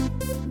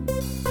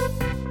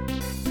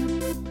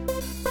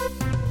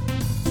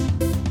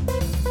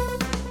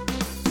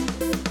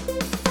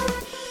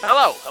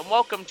Hello, and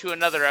welcome to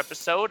another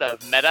episode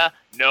of Meta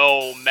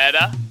No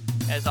Meta.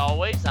 As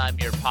always, I'm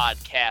your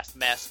podcast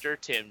master,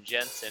 Tim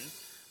Jensen.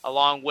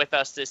 Along with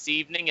us this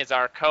evening is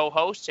our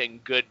co-host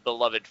and good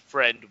beloved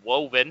friend,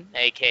 Woven,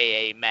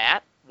 a.k.a.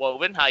 Matt.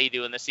 Woven, how you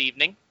doing this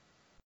evening?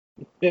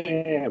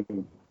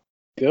 Damn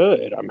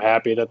good. I'm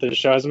happy that this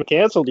show hasn't been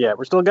canceled yet.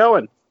 We're still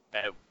going.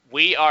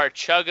 We are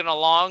chugging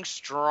along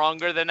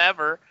stronger than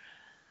ever.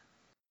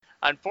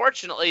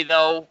 Unfortunately,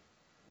 though,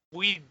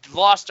 we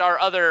lost our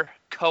other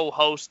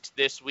co-host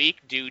this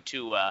week due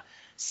to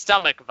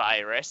stomach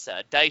virus.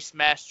 Dice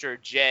Master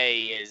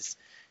J is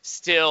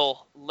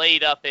still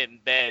laid up in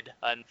bed,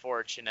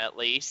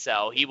 unfortunately,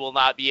 so he will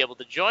not be able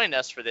to join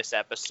us for this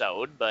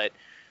episode, but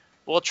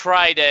we'll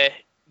try to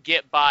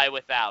get by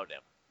without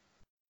him.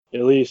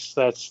 At least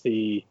that's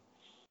the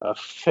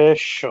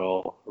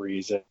official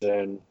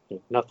reason.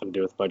 Nothing to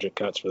do with budget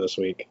cuts for this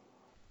week.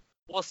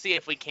 We'll see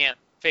if we can't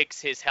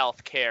fix his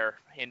health care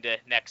into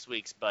next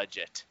week's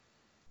budget.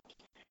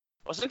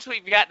 Well, since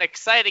we've got an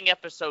exciting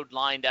episode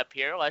lined up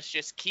here, let's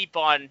just keep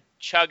on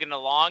chugging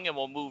along, and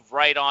we'll move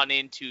right on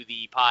into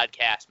the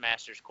podcast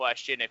master's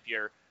question if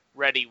you're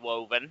ready,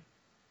 Woven.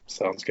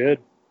 Sounds good.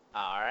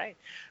 All right.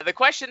 The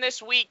question this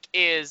week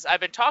is, I've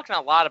been talking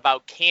a lot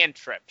about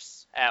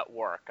cantrips at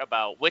work,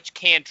 about which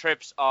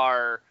cantrips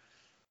are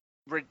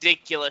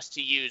ridiculous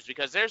to use,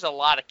 because there's a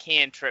lot of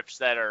cantrips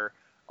that are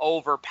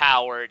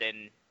overpowered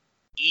and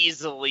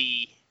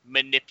easily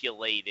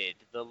manipulated.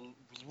 The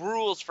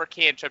rules for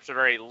cantrips are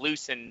very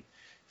loose and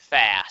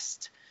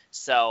fast.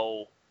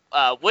 So,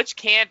 which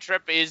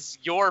cantrip is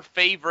your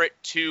favorite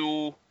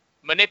to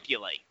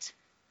manipulate?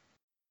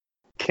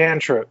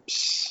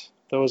 Cantrips.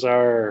 Those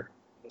are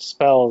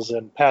spells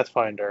in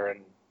Pathfinder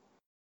and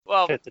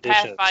 5th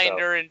edition.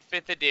 Pathfinder and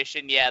 5th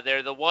edition, yeah,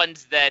 they're the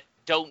ones that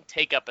don't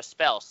take up a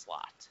spell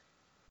slot.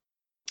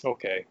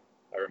 Okay,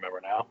 I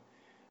remember now.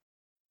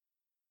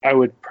 I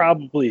would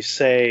probably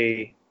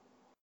say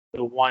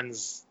the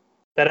ones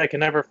that I can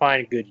never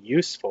find good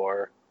use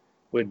for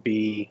would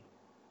be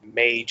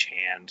Mage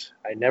Hand.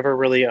 I never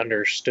really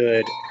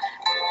understood.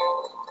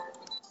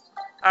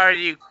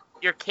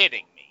 You're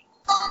kidding me.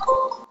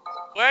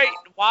 Wait,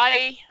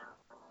 why?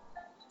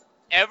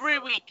 Every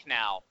week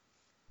now,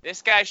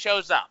 this guy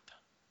shows up.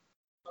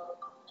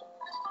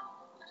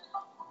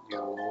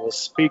 You're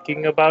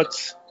speaking about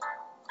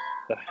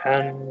the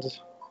hand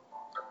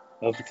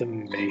of the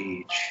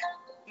mage.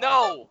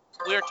 No,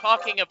 we're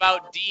talking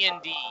about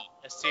D&D,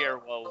 Asir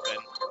Woven.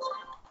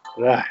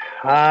 The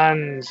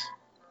hand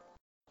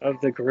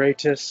of the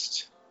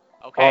greatest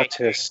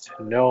artist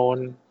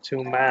known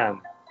to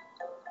man.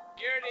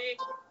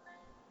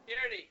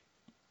 Beardy.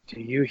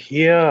 Do you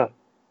hear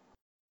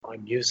my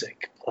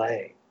music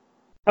play?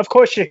 Of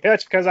course you hear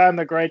it, because I'm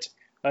the great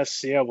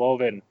Asir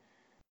Woven.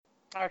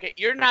 Okay,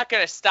 you're not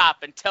going to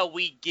stop until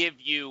we give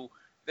you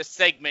the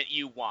segment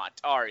you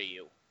want, are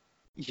you?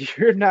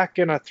 You're not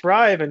going to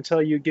thrive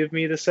until you give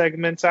me the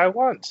segments I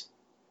want.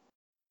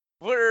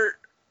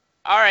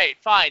 Alright,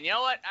 fine. You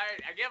know what?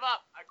 I give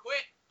up. I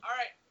quit.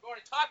 Alright, I'm going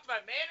to talk to my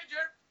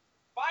manager,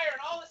 firing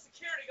all the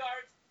security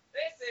guards.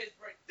 This is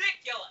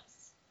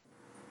ridiculous.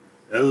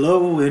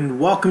 Hello, and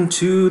welcome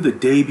to the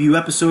debut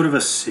episode of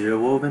Asir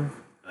Woven,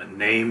 A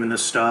Name in the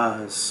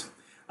Stars.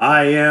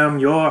 I am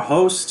your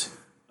host,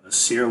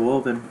 Asir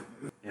Woven,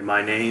 and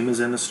my name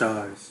is in the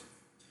stars.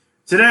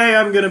 Today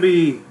I'm going to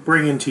be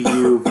bringing to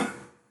you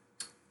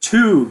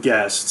two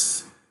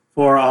guests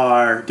for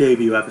our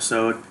debut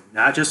episode.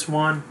 Not just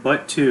one,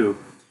 but two,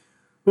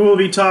 who will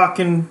be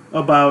talking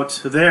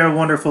about their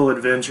wonderful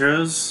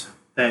adventures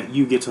that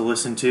you get to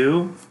listen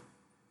to.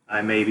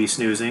 I may be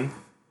snoozing,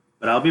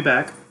 but I'll be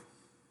back.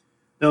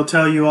 They'll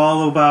tell you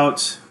all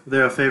about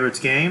their favorite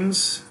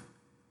games,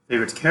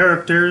 favorite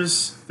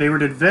characters,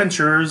 favorite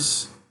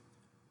adventures,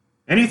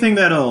 anything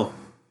that'll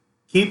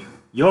keep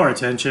your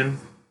attention.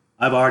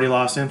 I've already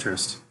lost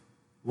interest.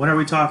 When are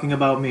we talking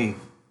about me?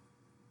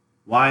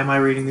 Why am I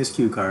reading these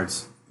cue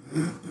cards?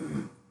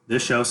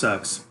 This show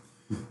sucks.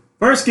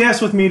 First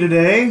guest with me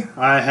today,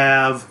 I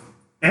have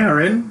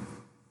Aaron.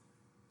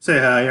 Say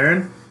hi,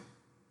 Aaron.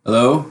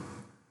 Hello.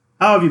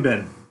 How have you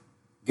been?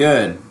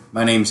 Good.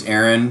 My name's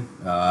Aaron,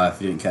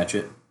 if you didn't catch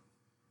it.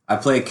 I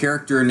play a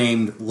character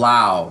named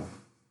Lao. All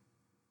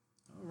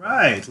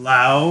right,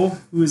 Lao.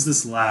 Who is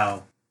this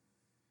Lao?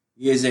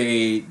 He is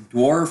a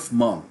dwarf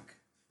monk.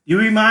 Do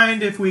you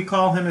mind if we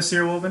call him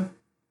Asir Woven?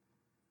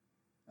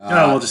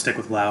 No, we'll just stick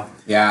with Lao.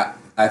 Yeah,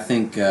 I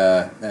think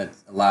that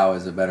Lao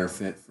is a better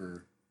fit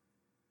for...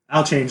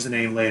 I'll change the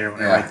name later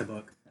when I write the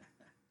book.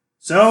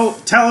 So,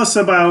 tell us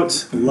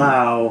about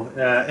Lao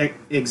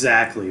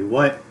exactly.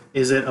 What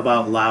is it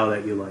about Lao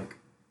that you like?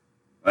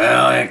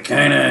 Well, I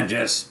kind of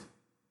just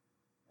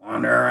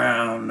wander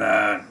around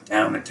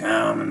town to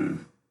town,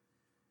 and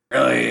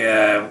really,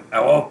 I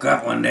woke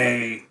up one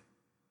day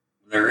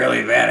with a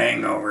really bad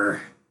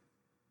hangover,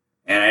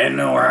 and I didn't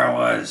know where I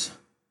was.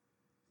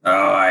 So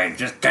I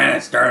just kind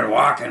of started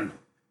walking.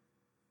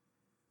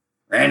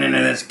 Ran into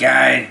this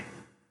guy.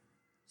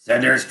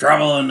 Said there's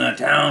trouble in the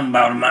town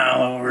about a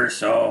mile over,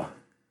 so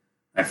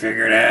I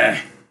figured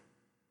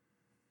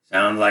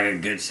Sounds like a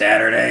good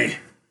Saturday.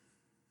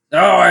 So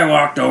I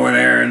walked over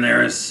there, and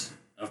there was,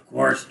 of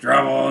course,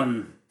 trouble,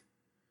 and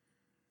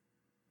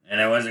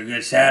it was a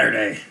good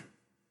Saturday.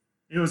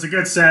 It was a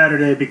good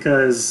Saturday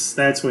because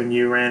that's when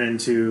you ran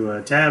into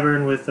a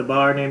tavern with a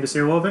bar named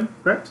Sir Woven,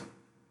 correct?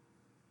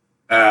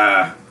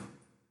 No.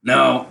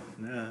 Nah.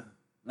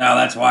 No,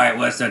 that's why it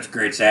was such a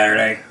great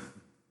Saturday.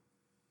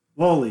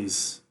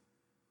 Bullies.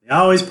 They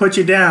always put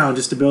you down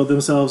just to build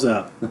themselves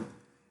up.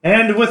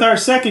 And with our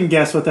second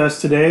guest with us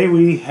today,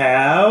 we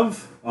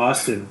have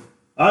Austin.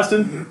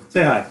 Austin,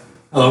 say hi.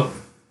 Hello.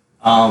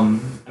 I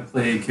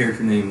play a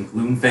character named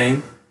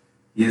Gloomfang.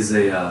 He is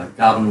a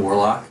goblin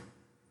warlock.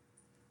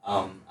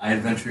 I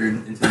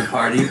adventured into the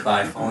party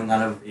by falling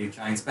out of a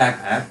giant's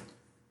backpack.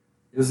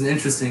 It was an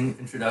interesting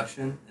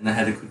introduction, and I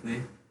had to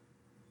quickly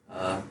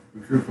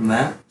recruit from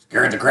that.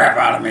 Scared the crap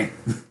out of me.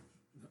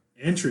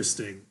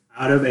 Interesting.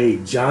 Out of a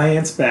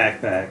giant's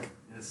backpack.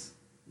 Yes.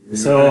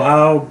 So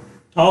how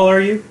tall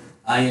are you?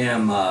 I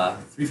am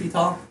 3 feet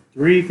tall.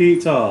 3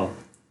 feet tall.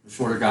 A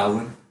shorter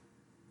goblin.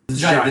 The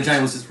Giant.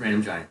 giant was just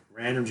random giant.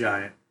 Random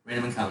giant.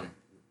 Random encounter.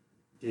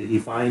 Did he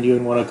find you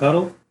and want to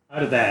cuddle? How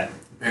did that?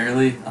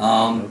 Apparently,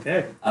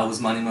 Okay. I was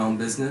minding my own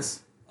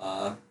business,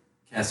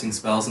 casting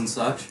spells and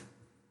such,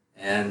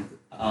 and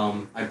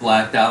I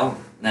blacked out,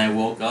 and I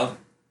woke up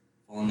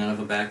falling out of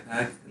a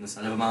backpack in the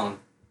side of a mountain.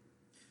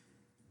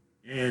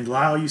 And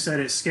Lyle, you said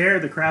it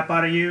scared the crap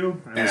out of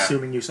you. I'm Yeah.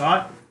 assuming you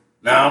saw it.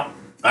 No,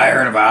 I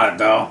heard about it,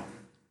 though.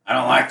 I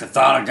don't like the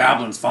thought of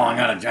goblins falling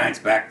out of giants'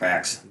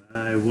 backpacks.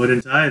 I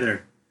wouldn't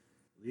either.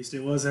 At least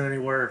it wasn't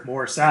anywhere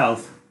more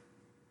south.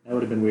 That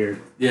would have been weird.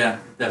 Yeah,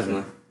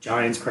 definitely.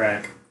 Giant's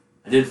crack.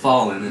 I did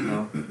fall in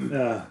it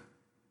though.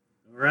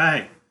 All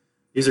right.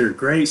 These are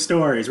great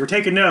stories. We're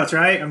taking notes,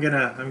 right? I'm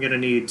gonna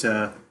need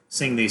to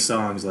sing these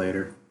songs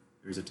later.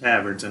 There's a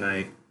tavern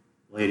tonight.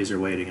 Ladies are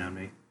waiting on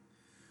me.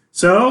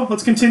 So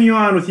let's continue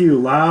on with you,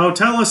 Lau.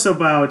 Tell us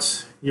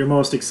about your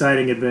most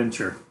exciting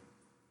adventure.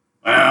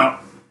 Well,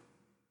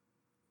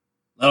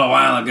 a little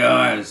while ago,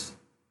 I was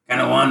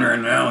kind of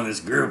wandering around with this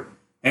group.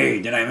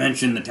 Hey, did I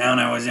mention the town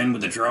I was in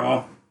with the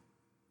trouble?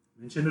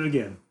 Mention it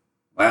again.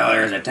 Well,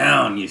 there's a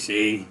town, you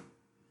see,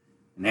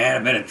 and they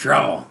had a bit of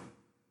trouble.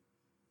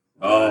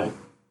 Oh,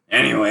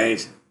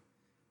 anyways,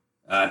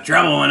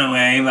 trouble went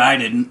away, but I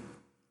didn't.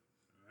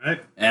 All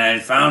right. And I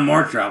found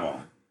more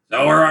trouble.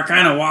 So we're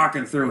kind of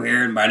walking through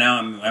here, and by now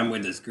I'm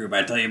with this group.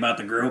 I tell you about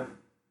the group?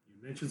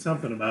 You mentioned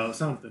something about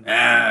something.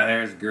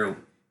 There's the group.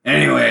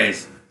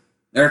 Anyways,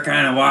 they're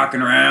kind of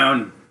walking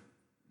around,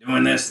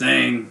 doing this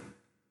thing.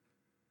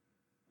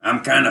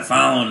 I'm kind of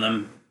following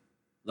them,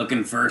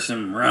 looking for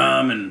some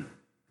rum and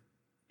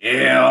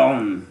ale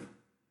and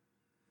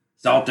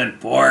salted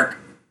pork,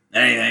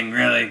 anything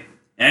really.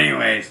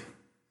 Anyways,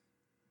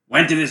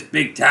 went to this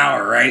big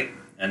tower, right,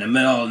 in the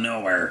middle of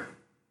nowhere.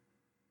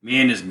 Me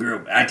and this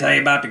group. I tell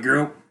you about the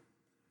group?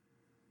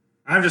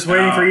 I'm just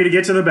waiting for you to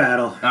get to the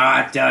battle. Oh,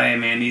 I tell you,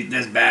 man,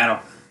 this battle.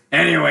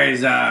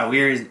 Anyways, we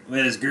were with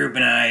this group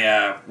and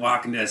I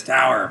walk into this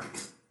tower.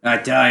 I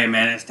tell you,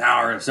 man, this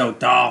tower is so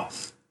tall.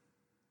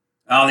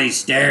 All these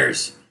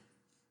stairs.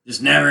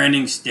 Just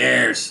never-ending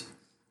stairs.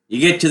 You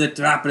get to the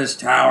top of this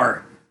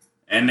tower,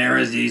 and there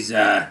is these,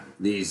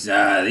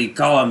 they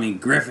call them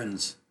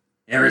griffins.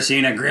 You ever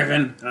seen a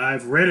griffin?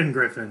 I've ridden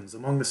griffins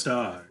among the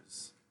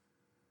stars.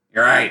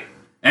 You're right.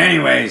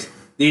 Anyways,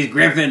 these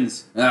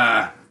griffins, we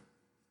had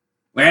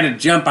to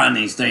jump on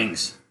these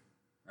things,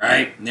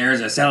 right?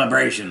 There's a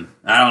celebration.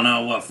 I don't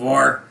know what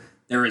for.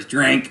 There was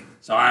drink,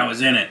 so I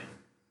was in it.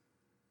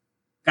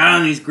 Got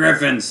on these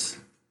griffins.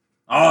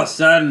 All of a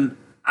sudden,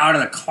 out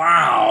of the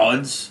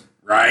clouds,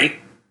 right?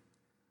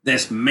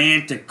 This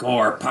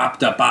manticore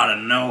popped up out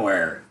of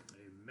nowhere.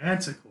 A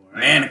manticore.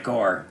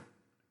 Manticore.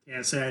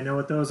 Can't say I know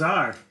what those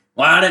are.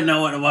 Well, I didn't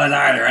know what it was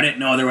either. I didn't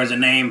know there was a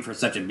name for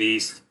such a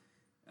beast.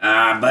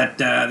 But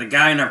the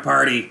guy in our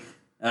party,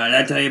 did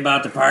I tell you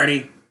about the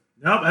party?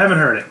 Nope, I haven't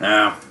heard it.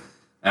 No.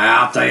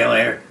 I'll tell you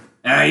later.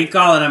 You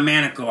call it a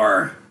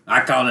manticore.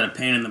 I called it a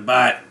pain in the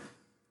butt.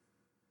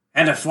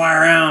 Had to fly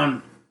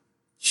around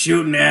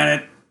shooting at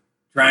it,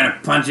 trying to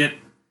punch it.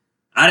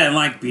 I didn't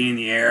like being in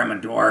the air. I'm a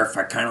dwarf.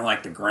 I kind of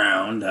like the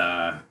ground,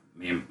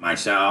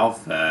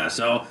 myself.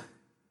 So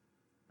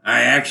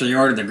I actually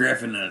ordered the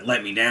griffin to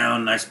let me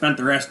down. I spent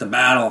the rest of the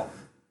battle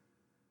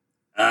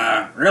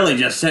really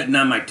just sitting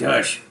on my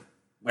tush,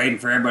 waiting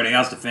for everybody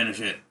else to finish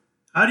it.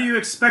 How do you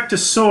expect to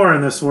soar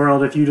in this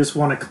world if you just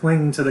want to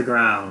cling to the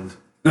ground?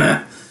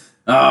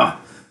 Oh,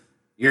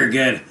 you're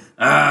good.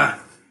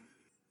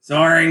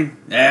 Soaring?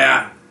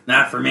 Yeah,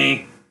 not for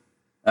me.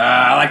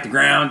 I like the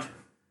ground.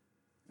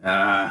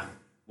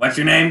 What's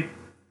your name?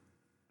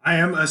 I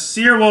am a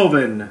Seer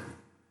Woven,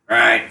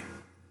 Right.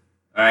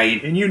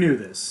 Right. and you knew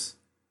this.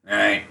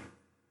 Right.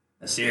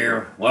 A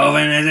seer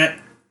woven, is it?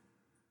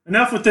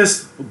 Enough with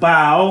this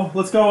bow.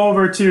 Let's go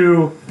over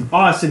to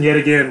Austin yet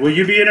again. Will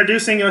you be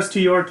introducing us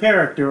to your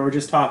character or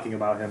just talking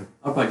about him?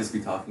 I'll probably just be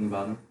talking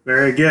about him.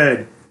 Very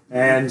good.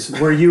 And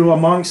were you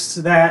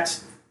amongst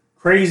that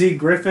crazy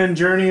griffin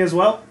journey as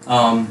well?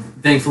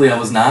 Thankfully I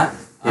was not.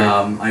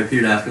 I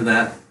appeared after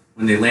that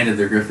when they landed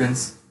their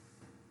griffins.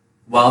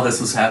 While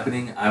this was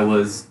happening, I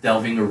was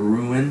delving a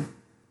rumored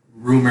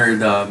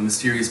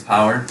mysterious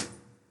power.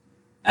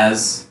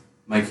 As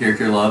my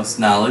character loves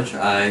knowledge,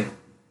 I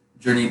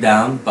journeyed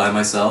down by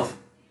myself,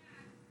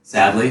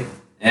 sadly,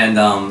 and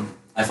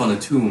I found a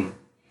tomb.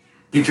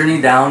 He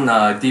journeyed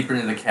down deeper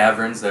into the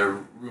caverns that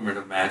are rumored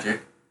of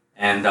magic,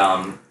 and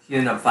he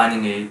ended up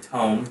finding a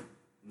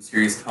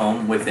mysterious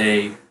tome, with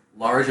a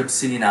large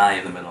obsidian eye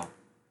in the middle.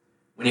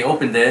 When he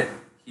opened it,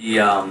 he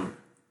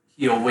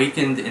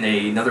awakened in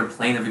another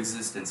plane of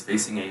existence,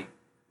 facing a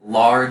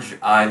large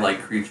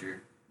eye-like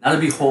creature. Not a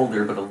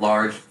beholder, but a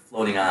large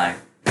floating eye.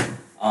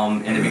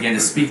 And it began to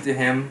speak to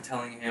him,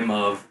 telling him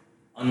of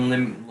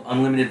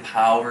unlimited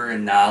power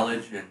and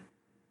knowledge. And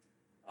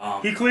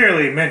He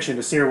clearly mentioned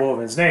Asir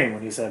Woven's name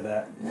when he said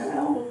that.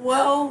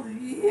 well,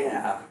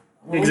 yeah.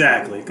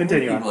 Exactly.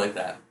 Continue on. People like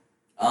that.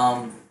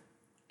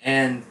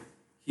 And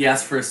he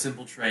asked for a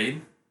simple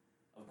trade.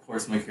 Of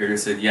course, my character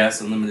said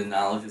yes. Unlimited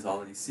knowledge is all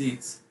that he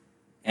seeks.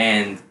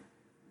 And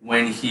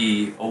when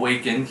he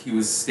awakened, he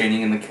was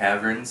standing in the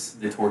caverns.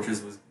 The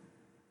torches was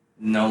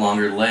no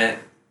longer lit,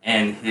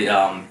 and he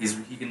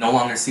could no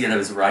longer see out of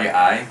his right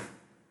eye.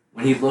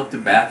 When he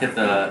looked back at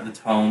the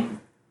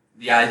tome,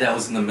 the eye that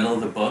was in the middle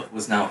of the book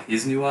was now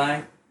his new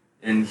eye,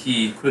 and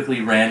he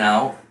quickly ran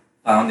out,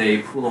 found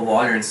a pool of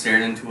water, and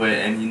stared into it,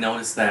 and he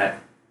noticed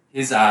that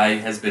his eye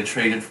has been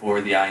traded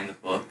for the eye in the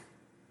book.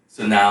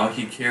 So now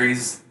he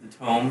carries the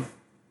tome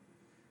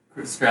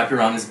strapped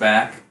around his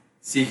back,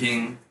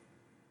 seeking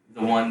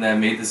the one that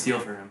made this deal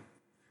for him.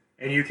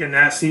 And you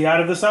cannot see out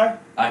of the side?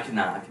 I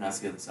cannot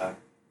see the other side.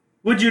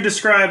 Would you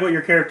describe what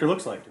your character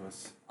looks like to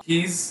us?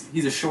 He's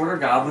a shorter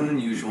goblin than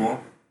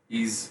usual.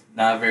 He's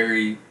not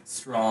very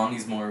strong.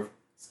 He's more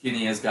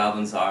skinny, as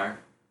goblins are.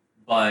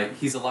 But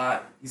he's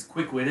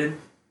quick-witted.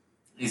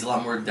 He's a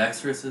lot more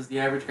dexterous as the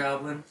average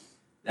goblin.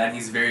 And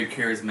he's very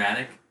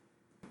charismatic.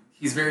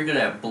 He's very good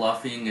at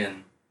bluffing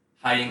and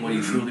hiding what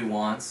he truly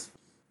wants.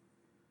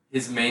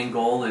 His main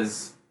goal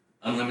is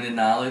unlimited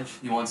knowledge.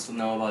 He wants to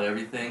know about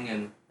everything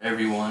and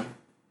everyone.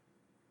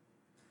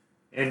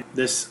 And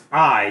this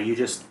eye, you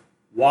just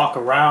walk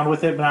around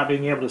with it not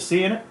being able to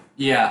see in it?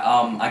 Yeah,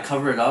 I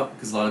cover it up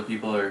because a lot of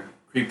people are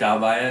creeped out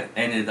by it,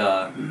 and it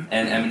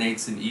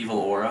emanates an evil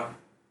aura.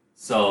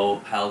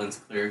 So paladins,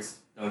 clerics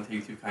don't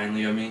take too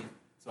kindly of me.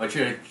 So I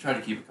try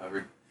to keep it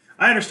covered.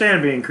 I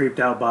understand being creeped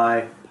out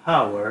by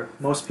power.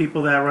 Most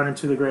people that run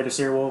into the Great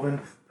Asir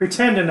Woven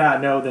pretend to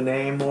not know the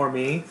name or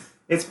me.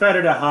 It's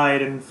better to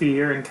hide in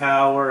fear and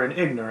cower and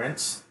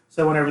ignorance.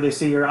 So whenever they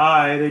see your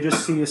eye, they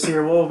just see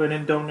Asir Woven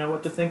and don't know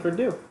what to think or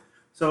do.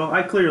 So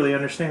I clearly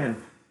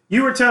understand.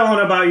 You were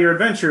telling about your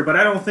adventure, but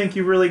I don't think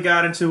you really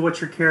got into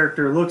what your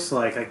character looks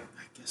like. I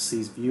guess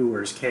these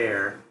viewers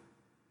care.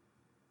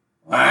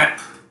 What?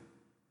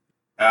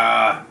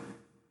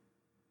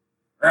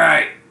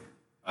 Right.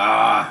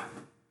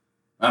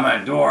 I'm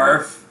a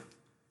dwarf.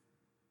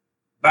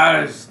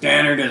 About as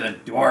standard as a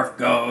dwarf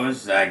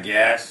goes, I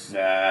guess.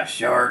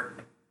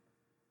 Short,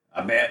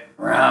 a bit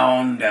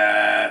round,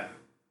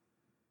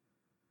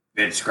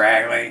 bit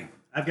scraggly.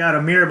 I've got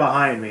a mirror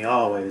behind me,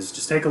 always.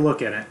 Just take a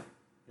look in it.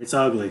 It's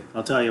ugly,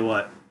 I'll tell you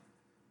what.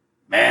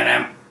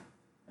 Man,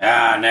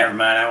 never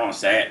mind, I won't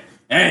say it.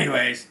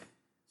 Anyways,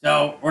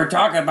 so we're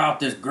talking about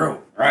this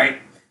group,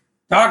 right?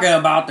 Talking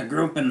about the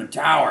group in the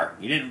tower.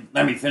 You didn't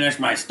let me finish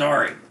my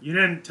story. You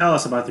didn't tell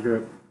us about the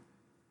group.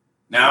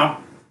 No?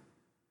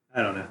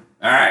 I don't know.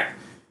 Alright.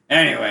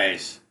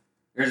 Anyways,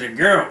 there's a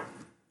group.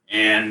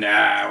 And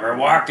we're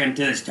walking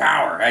to this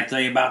tower. I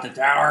tell you about the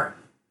tower?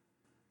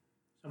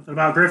 Something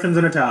about griffins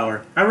in a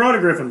tower. I rode a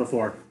griffin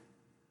before.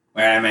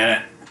 Wait a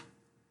minute.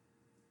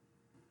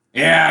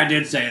 Yeah, I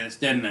did say this,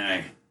 didn't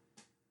I?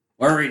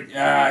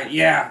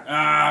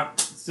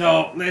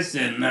 So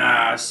listen,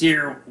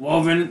 Asir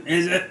Woven,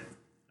 is it?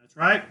 That's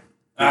right.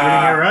 You're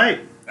getting it right.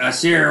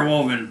 Asir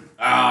Woven,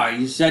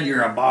 you said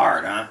you're a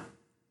bard, huh?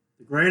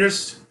 The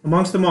greatest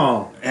amongst them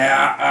all.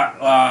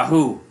 Yeah,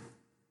 who?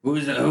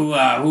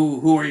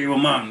 Who are you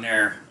among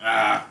there?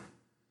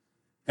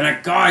 Can I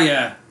call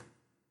you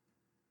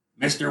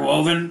Mr.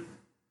 Woven?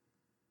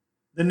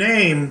 The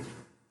name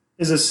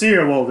is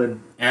Asir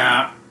Woven.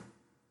 Yeah.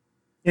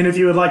 And if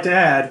you would like to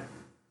add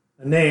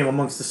a name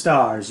amongst the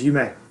stars, you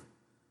may.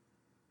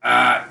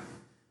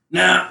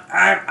 No,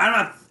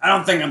 I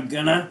don't think I'm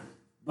gonna.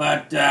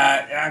 But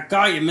I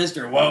call you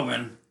Mr.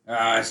 Woven.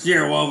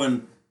 Asir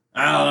Woven.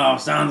 I don't know.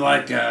 Sounds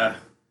like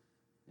one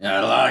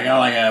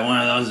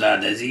of those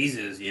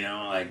diseases. You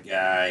know, like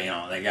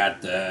they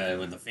got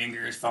with the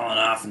fingers falling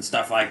off and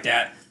stuff like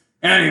that.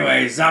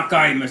 Anyways, I'll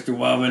call you Mr.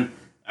 Woven.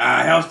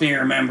 Helps me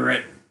remember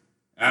it.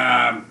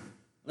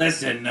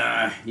 Listen,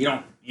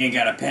 you ain't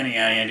got a penny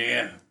on you, do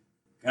you?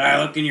 Can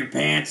I look in your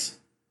pants?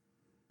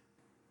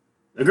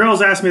 The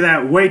girls ask me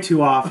that way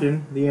too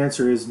often. The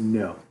answer is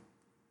no.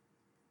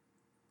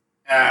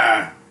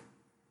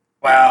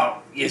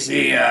 Well, you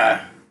see,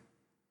 while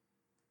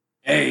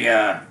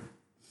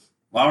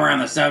we're on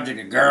the subject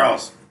of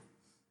girls,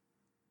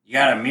 you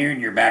got a mirror in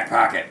your back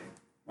pocket.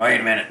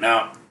 Wait a minute,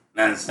 no.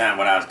 That's not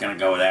what I was gonna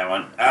go with that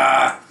one.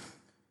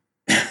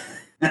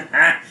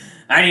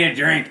 I need a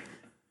drink.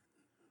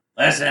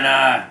 Listen,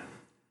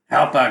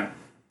 help a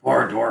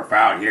poor dwarf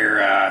out here.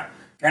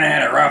 Kinda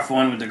had a rough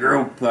one with the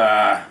group.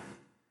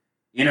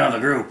 You know the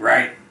group,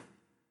 right?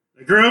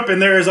 The group,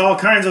 and there is all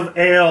kinds of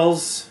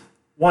ales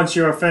once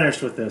you're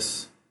finished with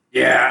this.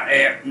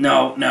 Yeah,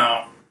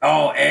 no.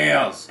 Oh,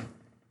 ales.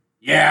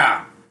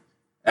 Yeah.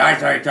 I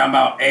thought you were talking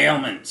about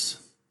ailments.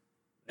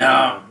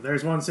 No.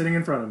 There's one sitting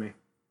in front of me.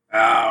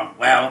 Oh,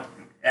 well,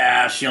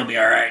 she'll be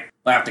alright.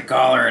 We'll have to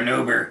call her an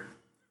Uber.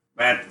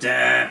 But,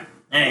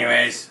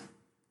 anyways.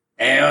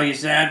 Ale, you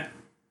said?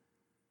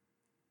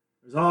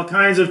 There's all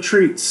kinds of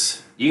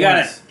treats. You got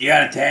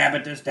a tab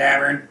at this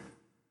tavern?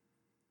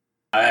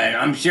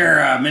 I'm sure,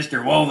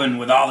 Mr. Woven,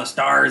 with all the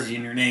stars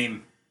in your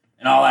name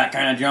and all that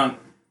kind of junk,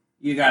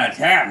 you got a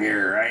tab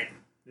here, right?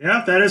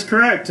 Yeah, that is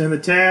correct. And the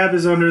tab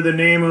is under the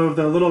name of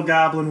the Little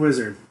Goblin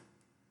Wizard.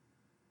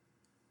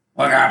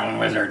 What goblin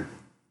wizard?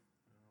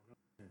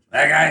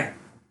 That guy?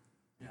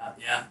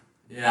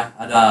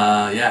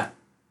 Yeah.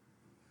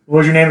 What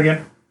was your name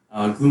again?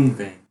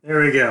 Gloomfang.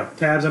 There we go.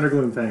 Tab's under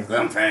Gloomfang.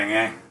 Gloomfang,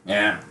 eh?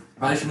 Yeah.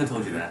 Probably shouldn't have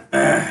told you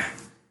that.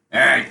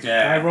 Alright,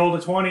 I rolled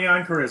a 20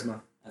 on charisma.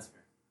 That's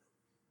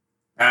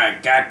fair.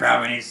 guy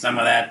probably needs some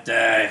of that,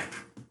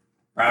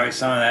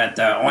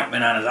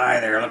 ointment on his eye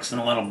there. Looks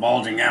a little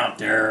bulging out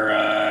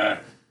there.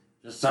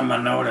 Just something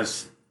I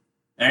noticed.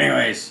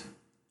 Anyways.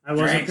 I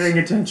wasn't Drinks. paying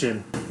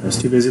attention. I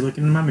was too busy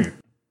looking in my mirror.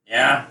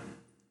 Yeah?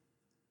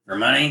 For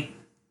money?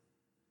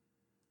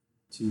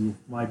 To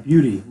my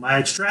beauty, my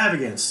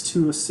extravagance,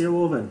 to a Sir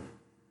Woven,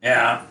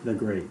 Yeah. the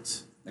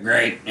Great. The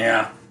great,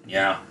 yeah.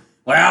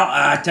 Well,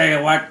 I tell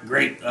you what,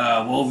 great,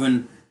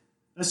 Woven.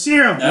 A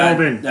Sir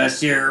Woven. The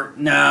seer.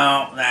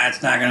 No,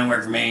 that's not going to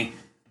work for me.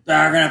 So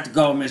we're going to have to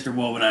go with Mr.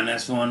 Woven on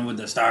this one with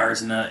the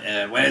stars and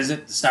the, what is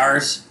it? The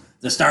stars?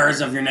 The stars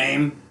of your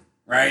name,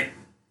 right?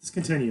 Let's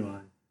continue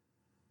on.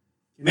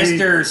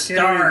 Mr.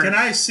 Stars. Can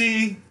I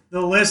see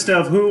the list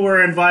of who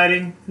we're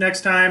inviting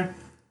next time?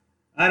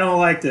 I don't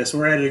like this.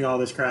 We're editing all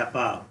this crap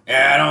out.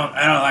 Yeah,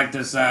 I don't like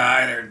this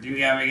either. We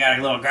got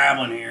a little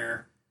goblin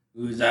here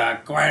who's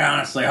quite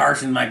honestly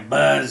harshing my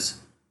buzz,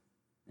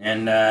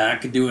 and I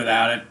could do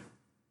without it.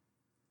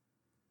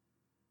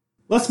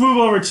 Let's move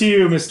over to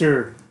you,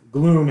 Mr.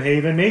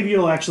 Gloomhaven. Maybe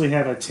you'll actually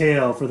have a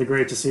tale for the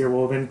Great Tasir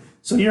Woven,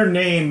 so your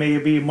name may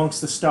be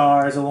amongst the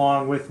stars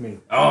along with me.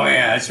 Oh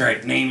yeah, that's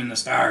right. Name in the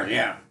stars.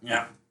 Yeah.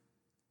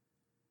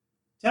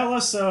 Tell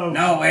us of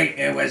No, wait.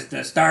 It was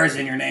the stars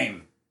in your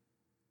name.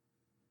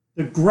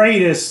 the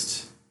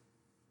greatest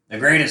The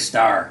greatest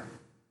star.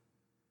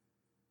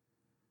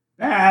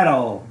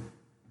 battle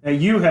that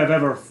you have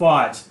ever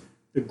fought.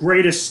 The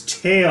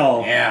greatest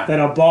tale Yeah. that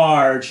a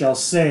bard shall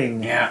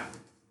sing. Yeah.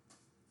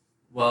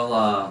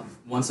 Well,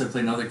 once I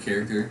played another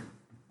character.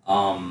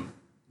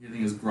 His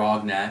name was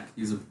Grognak.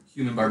 He was a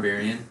human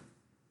barbarian.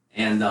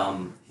 And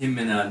him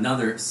and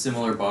another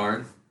similar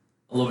bard,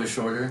 a little bit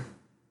shorter.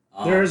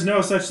 There is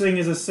no such thing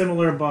as a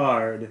similar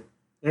bard.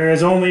 There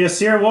is only a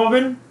Sir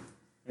Woven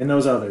and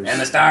those others.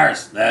 And the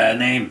stars. The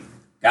name.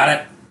 Got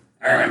it?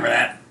 I remember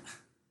that.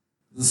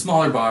 The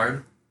smaller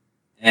bard,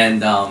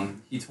 and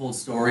he told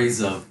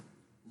stories of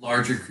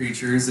larger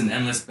creatures and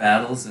endless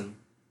battles, and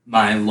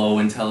my low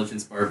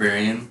intelligence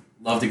barbarian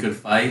loved a good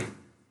fight.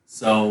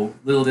 So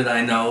little did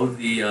I know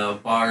the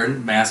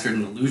bard mastered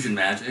an illusion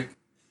magic.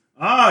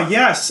 Ah,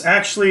 yes,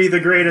 actually the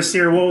greatest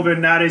Sir Woven,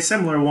 not a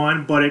similar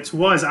one, but it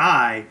was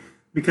I,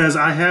 because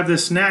I have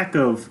this knack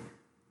of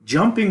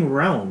jumping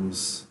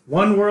realms.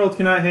 One world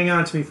cannot hang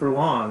on to me for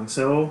long,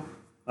 so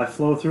I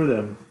flow through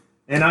them.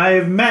 And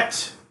I've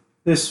met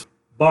this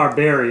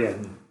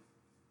barbarian.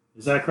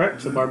 Is that correct?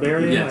 It's a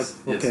barbarian? Yes,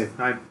 Okay,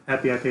 I'm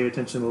happy I paid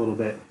attention a little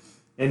bit.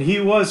 And he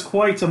was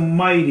quite a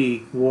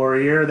mighty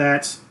warrior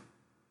that's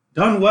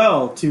done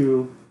well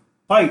to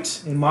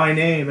fight in my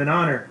name and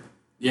honor.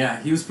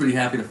 Yeah, he was pretty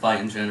happy to fight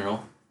in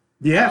general.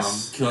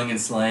 Yes. Killing and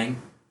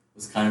slaying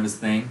was kind of his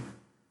thing.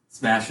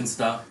 Smashing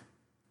stuff.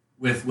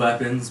 With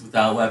weapons,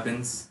 without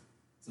weapons.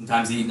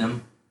 Sometimes eating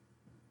them.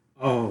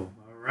 Oh, all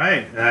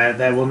right.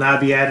 That will not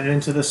be added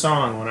into the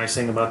song when I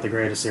sing about the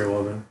greatest Sir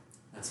Woven.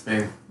 That's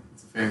fair.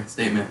 That's a fair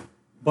statement.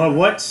 But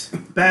what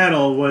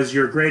battle was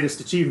your greatest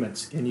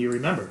achievement? Can you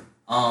remember?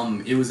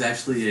 It was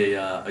actually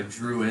a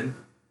druid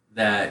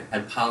that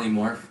had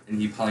polymorph,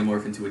 and he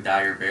polymorphed into a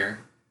dire bear.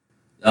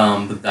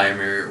 The dire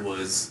bear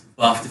was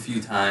buffed a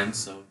few times,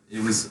 so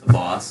it was a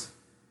boss.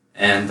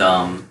 And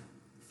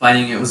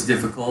fighting it was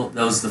difficult.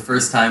 That was the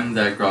first time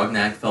that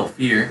Grognak felt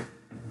fear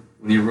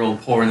when he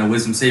rolled poor in a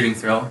wisdom saving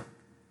throw,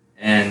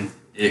 and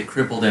it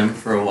crippled him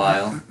for a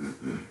while.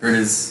 Hurt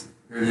his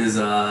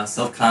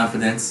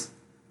self-confidence,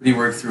 but he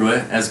worked through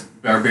it, as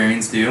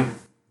barbarians do.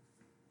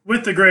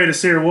 With the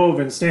greatest Sir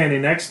Woven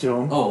standing next to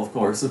him. Oh, of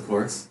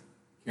course.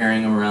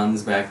 Carrying him around in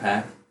his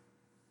backpack.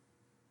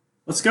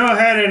 Let's go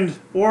ahead and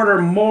order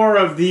more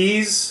of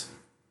these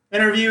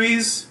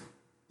interviewees.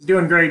 He's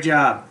doing a great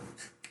job.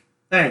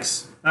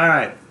 Thanks. All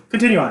right.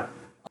 Continue on.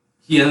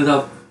 He ended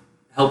up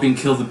helping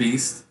kill the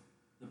beast,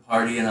 the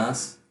party and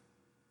us.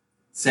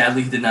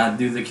 Sadly, he did not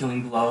do the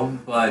killing blow,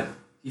 but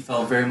he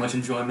felt very much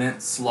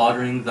enjoyment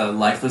slaughtering the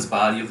lifeless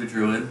body of the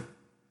druid.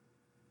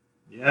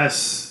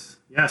 Yes,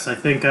 I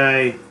think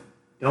I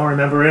don't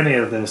remember any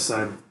of this.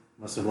 I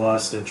must have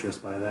lost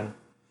interest by then.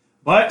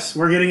 But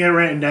we're getting it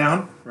written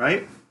down,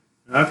 right?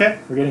 Okay,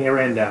 we're getting it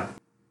written down.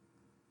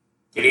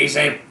 Did he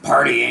say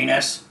party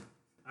anus?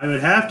 I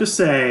would have to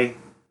say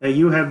that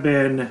you have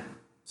been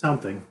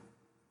something.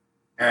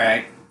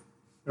 Alright.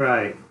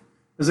 Right.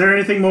 Is there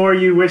anything more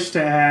you wish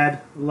to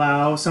add,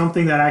 Lau?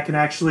 Something that I can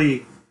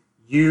actually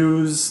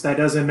use that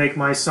doesn't make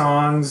my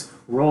songs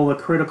roll a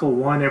critical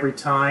 1 every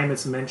time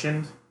it's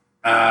mentioned?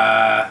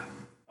 Where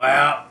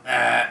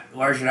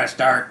should I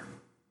start?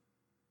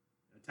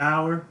 A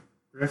tower?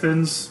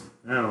 Griffins?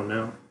 I don't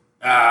know.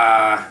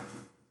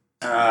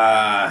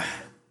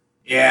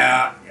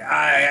 Yeah,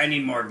 I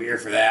need more beer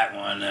for that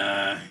one.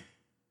 Can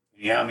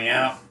you help me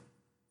out?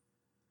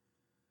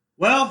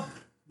 Well,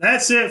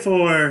 that's it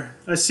for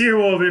A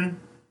Seerwoven,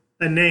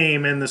 A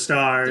Name in the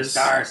Stars. The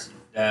stars.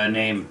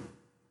 Name.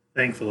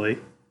 Thankfully.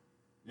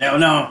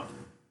 No.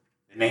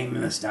 The name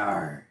of the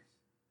stars.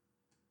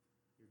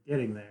 You're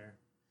getting there.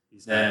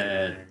 He's not The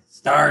getting there.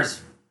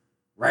 stars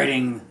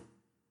writing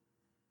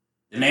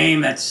the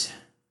name that's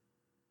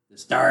the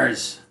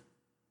stars.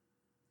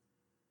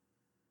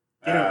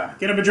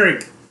 Get him a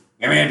drink.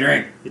 Give me a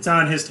drink. It's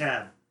on his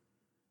tab.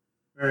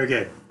 Very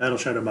good. That'll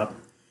shut him up.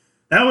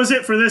 That was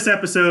it for this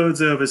episode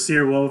of A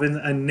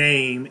Seerwoven, A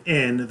Name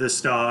in the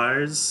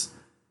Stars.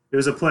 It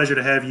was a pleasure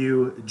to have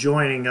you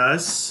joining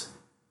us.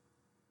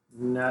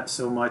 Not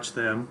so much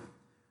them.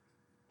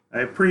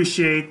 I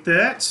appreciate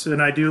that,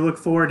 and I do look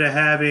forward to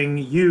having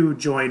you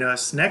join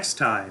us next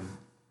time.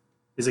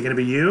 Is it going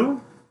to be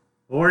you,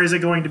 or is it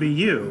going to be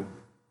you?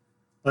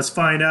 Let's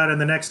find out in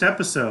the next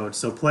episode.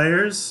 So,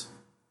 players,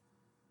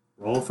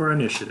 roll for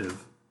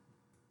initiative.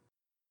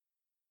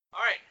 All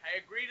right, I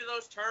agree to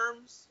those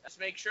terms. Let's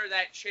make sure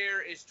that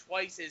chair is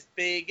twice as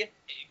big.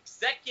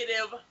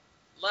 Executive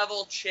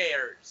level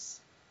chairs.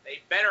 They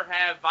better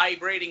have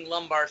vibrating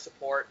lumbar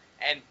support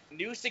and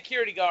new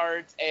security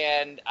guards,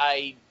 and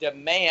I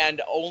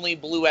demand only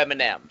blue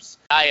M&Ms.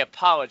 I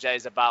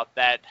apologize about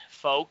that,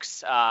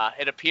 folks.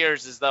 It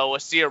appears as though A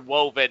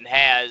Seerwoven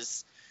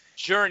has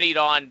journeyed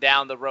on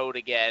down the road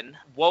again.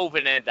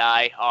 Woven and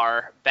I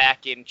are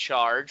back in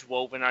charge.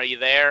 Woven, are you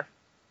there?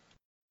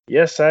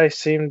 Yes, I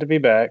seem to be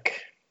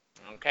back.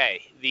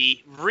 Okay, the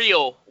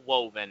real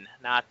Woven,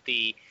 not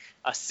the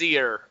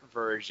Aesir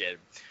version.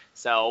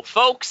 So,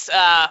 folks,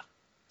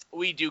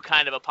 we do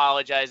kind of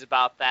apologize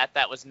about that.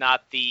 That was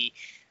not the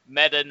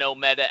Meta No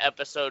Meta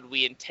episode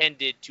we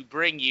intended to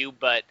bring you,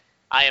 but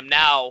I am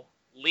now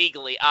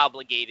legally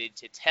obligated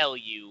to tell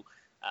you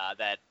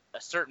that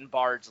a certain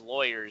bard's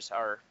lawyers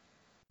are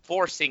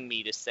forcing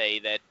me to say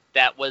that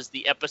that was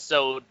the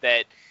episode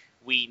that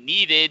we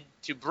needed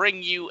to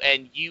bring you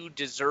and you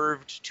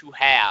deserved to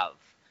have.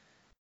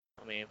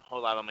 Let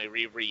me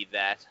reread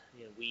that.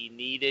 We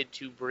needed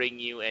to bring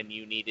you and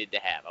you needed to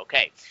have.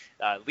 Okay,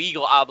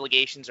 legal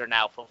obligations are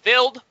now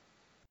fulfilled.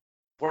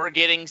 We're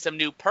getting some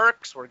new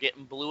perks. We're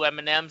getting blue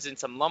M&Ms and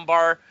some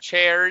lumbar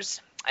chairs.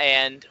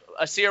 And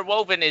A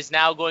Seerwoven is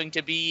now going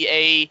to be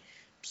a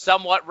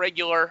somewhat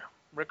regular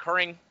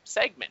recurring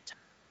segment.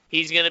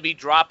 He's going to be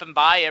dropping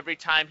by every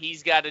time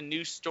he's got a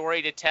new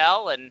story to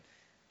tell, and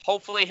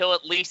hopefully he'll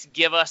at least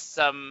give us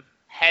some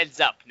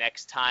heads up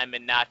next time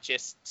and not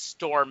just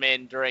storm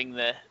in during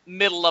the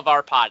middle of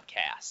our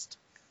podcast.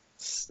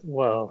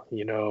 Well,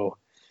 he's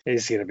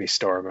going to be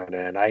storming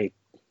in. I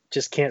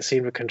just can't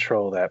seem to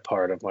control that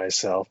part of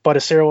myself. But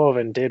A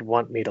Seerwoven did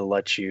want me to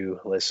let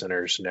you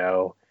listeners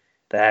know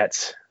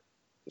that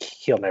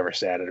he'll never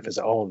say it out of his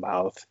own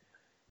mouth.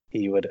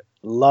 He would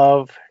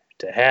love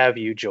to have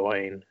you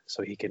join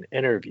so he can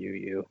interview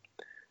you.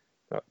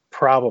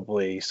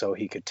 Probably so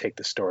he could take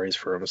the stories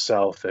for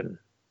himself and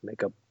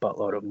make a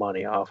buttload of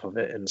money off of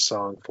it in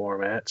song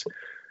format.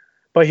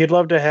 But he'd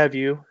love to have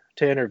you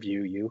to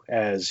interview you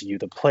as you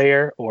the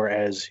player or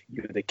as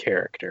you the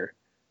character.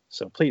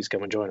 So please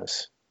come and join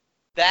us.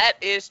 That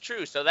is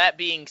true. So that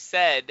being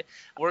said,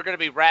 we're going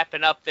to be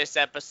wrapping up this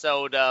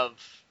episode of,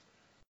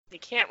 you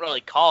can't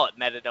really call it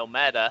Meta No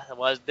Meta.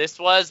 This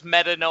was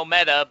Meta No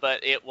Meta,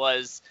 but it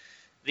was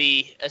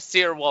the A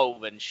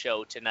Seerwoven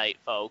show tonight,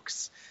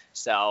 folks.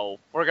 So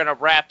we're going to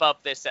wrap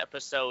up this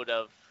episode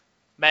of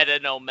Meta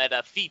No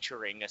Meta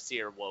featuring A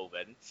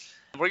Seerwoven.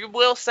 We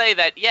will say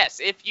that, yes,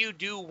 if you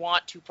do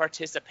want to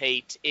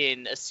participate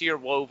in A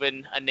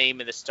Seerwoven, A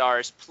Name in the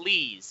Stars,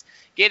 please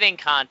get in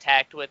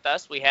contact with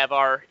us. We have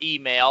our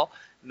email,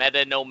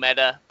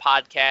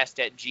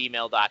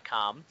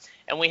 metanometapodcast@gmail.com,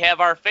 and we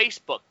have our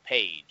Facebook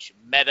page,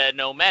 Meta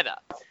No Meta.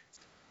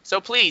 So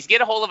please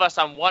get a hold of us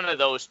on one of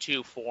those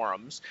two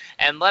forums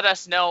and let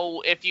us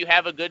know if you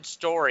have a good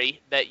story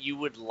that you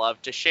would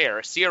love to share.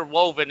 A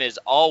Seerwoven is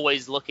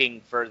always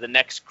looking for the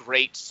next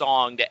great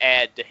song to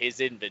add to his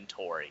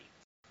inventory.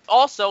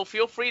 Also,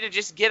 feel free to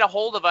just get a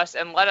hold of us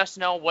and let us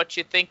know what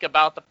you think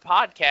about the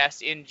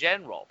podcast in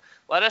general.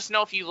 Let us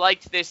know if you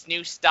liked this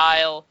new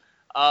style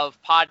of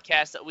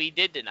podcast that we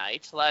did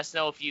tonight. Let us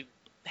know if you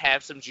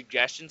have some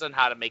suggestions on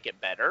how to make it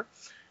better.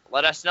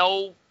 Let us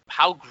know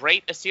how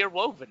great Asir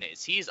Woven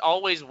is. He's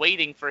always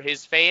waiting for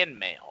his fan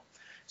mail.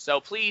 So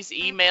please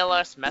email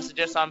us, message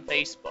us on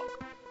Facebook.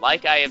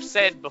 Like I have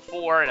said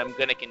before, and I'm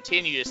going to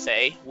continue to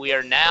say, we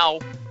are now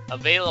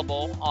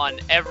available on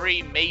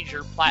every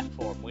major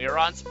platform. We are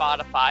on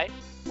Spotify,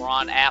 we're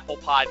on Apple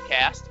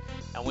Podcast,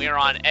 and we are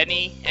on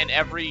any and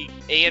every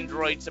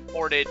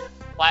Android-supported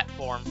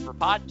platform for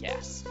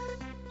podcasts.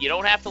 You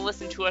don't have to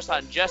listen to us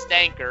on just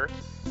Anchor.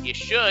 You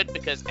should,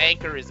 because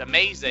Anchor is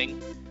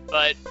amazing,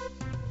 but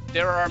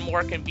there are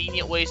more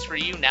convenient ways for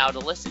you now to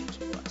listen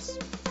to us.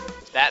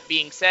 That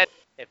being said,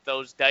 if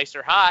those dice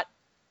are hot,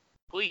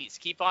 please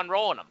keep on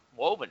rolling them.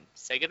 Woven,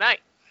 say goodnight.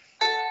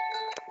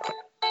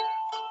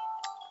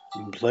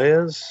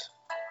 Players,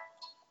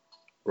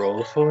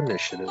 roll for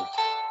initiative.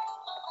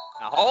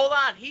 Now hold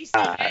on, he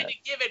still had to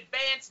give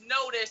advance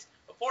notice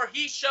before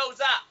he shows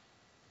up.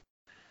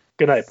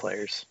 Good night,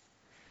 players.